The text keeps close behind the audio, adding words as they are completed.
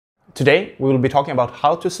Today we will be talking about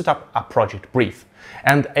how to set up a project brief.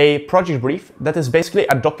 And a project brief, that is basically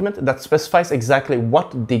a document that specifies exactly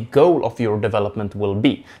what the goal of your development will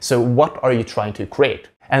be. So what are you trying to create?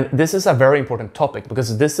 And this is a very important topic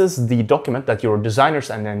because this is the document that your designers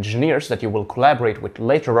and engineers that you will collaborate with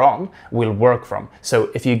later on will work from. So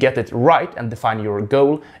if you get it right and define your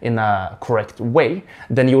goal in a correct way,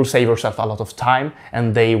 then you will save yourself a lot of time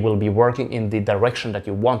and they will be working in the direction that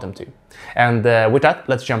you want them to. And with that,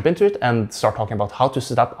 let's jump into it and start talking about how to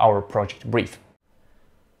set up our project brief.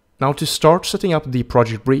 Now, to start setting up the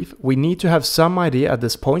project brief, we need to have some idea at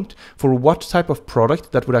this point for what type of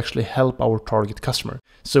product that would actually help our target customer.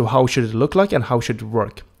 So how should it look like and how should it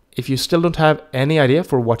work? If you still don't have any idea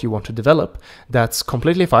for what you want to develop, that's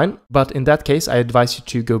completely fine. But in that case, I advise you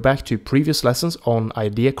to go back to previous lessons on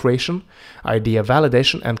idea creation, idea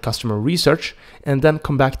validation, and customer research, and then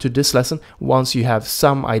come back to this lesson once you have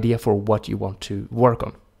some idea for what you want to work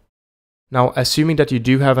on. Now, assuming that you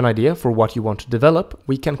do have an idea for what you want to develop,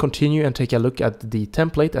 we can continue and take a look at the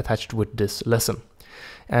template attached with this lesson.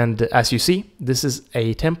 And as you see, this is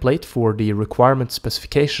a template for the requirement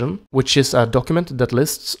specification, which is a document that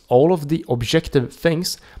lists all of the objective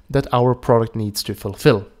things that our product needs to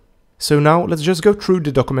fulfill. So now let's just go through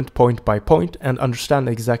the document point by point and understand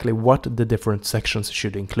exactly what the different sections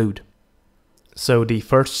should include. So the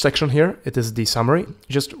first section here, it is the summary.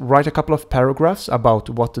 Just write a couple of paragraphs about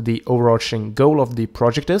what the overarching goal of the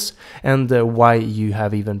project is and why you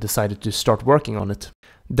have even decided to start working on it.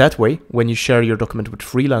 That way, when you share your document with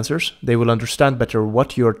freelancers, they will understand better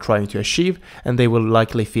what you're trying to achieve and they will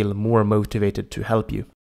likely feel more motivated to help you.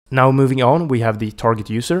 Now moving on, we have the target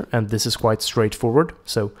user, and this is quite straightforward.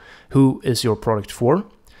 So who is your product for?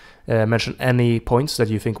 Mention any points that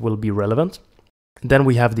you think will be relevant. Then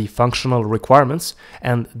we have the functional requirements,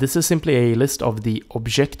 and this is simply a list of the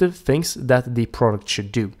objective things that the product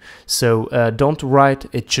should do. So don't write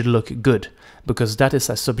it should look good, because that is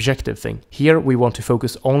a subjective thing. Here we want to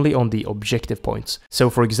focus only on the objective points.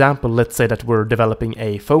 So for example, let's say that we're developing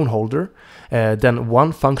a phone holder, then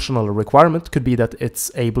one functional requirement could be that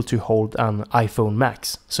it's able to hold an iPhone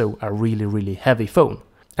Max, so a really heavy phone.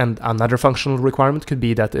 And another functional requirement could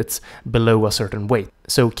be that it's below a certain weight.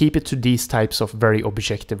 So keep it to these types of very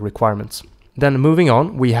objective requirements. Then moving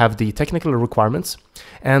on, we have the technical requirements.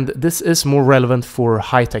 And this is more relevant for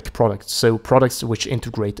high-tech products, so products which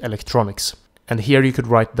integrate electronics. And here you could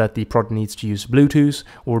write that the product needs to use Bluetooth,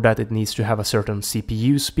 or that it needs to have a certain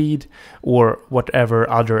CPU speed, or whatever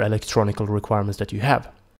other electronic requirements that you have.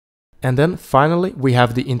 And then finally, we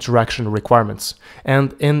have the interaction requirements.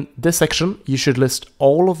 And in this section, you should list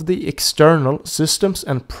all of the external systems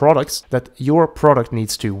and products that your product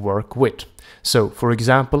needs to work with. So for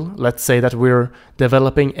example, let's say that we're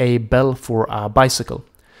developing a bell for a bicycle.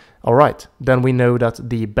 All right, then we know that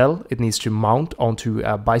the bell, it needs to mount onto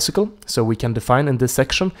a bicycle. So we can define in this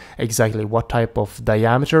section exactly what type of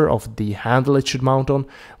diameter of the handle it should mount on,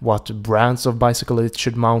 what brands of bicycle it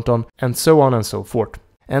should mount on, and so on and so forth.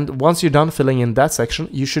 And once you're done filling in that section,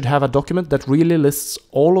 you should have a document that really lists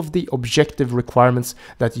all of the objective requirements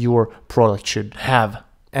that your product should have.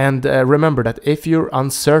 And remember that if you're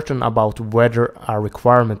uncertain about whether a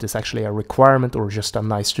requirement is actually a requirement or just a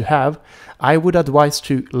nice to have, I would advise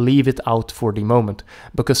to leave it out for the moment,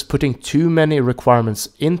 because putting too many requirements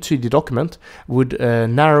into the document would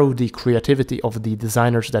narrow the creativity of the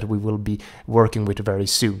designers that we will be working with very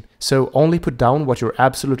soon. So only put down what you're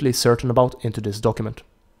absolutely certain about into this document.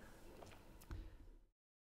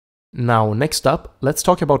 Now, next up, let's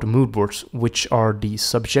talk about mood boards, which are the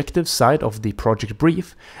subjective side of the project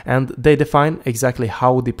brief, and they define exactly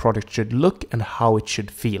how the product should look and how it should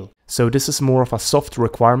feel. So this is more of a soft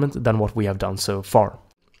requirement than what we have done so far.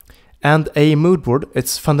 And a mood board,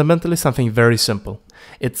 it's fundamentally something very simple.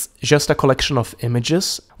 It's just a collection of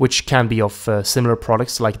images, which can be of similar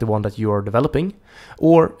products like the one that you are developing,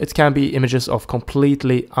 or it can be images of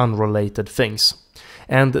completely unrelated things.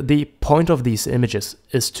 And the point of these images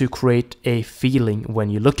is to create a feeling when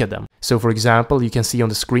you look at them. So for example, you can see on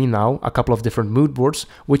the screen now a couple of different mood boards,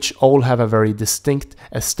 which all have a very distinct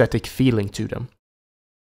aesthetic feeling to them.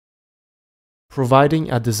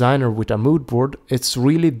 Providing a designer with a mood board, it's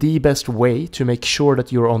really the best way to make sure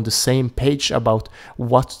that you're on the same page about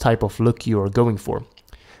what type of look you are going for.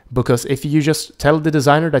 Because if you just tell the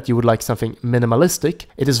designer that you would like something minimalistic,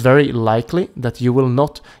 it is very likely that you will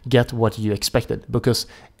not get what you expected, because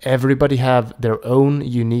everybody have their own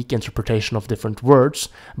unique interpretation of different words,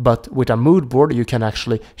 but with a mood board you can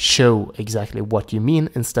actually show exactly what you mean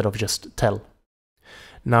instead of just tell.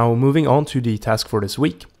 Now moving on to the task for this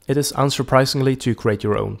week, it is unsurprisingly to create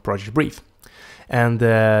your own project brief. And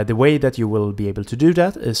the way that you will be able to do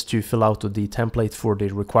that is to fill out the template for the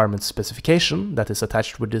requirement specification that is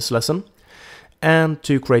attached with this lesson, and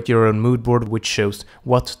to create your own mood board which shows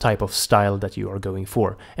what type of style that you are going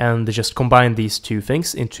for, and just combine these two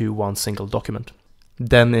things into one single document.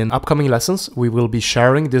 Then in upcoming lessons we will be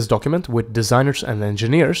sharing this document with designers and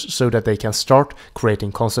engineers so that they can start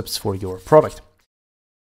creating concepts for your product.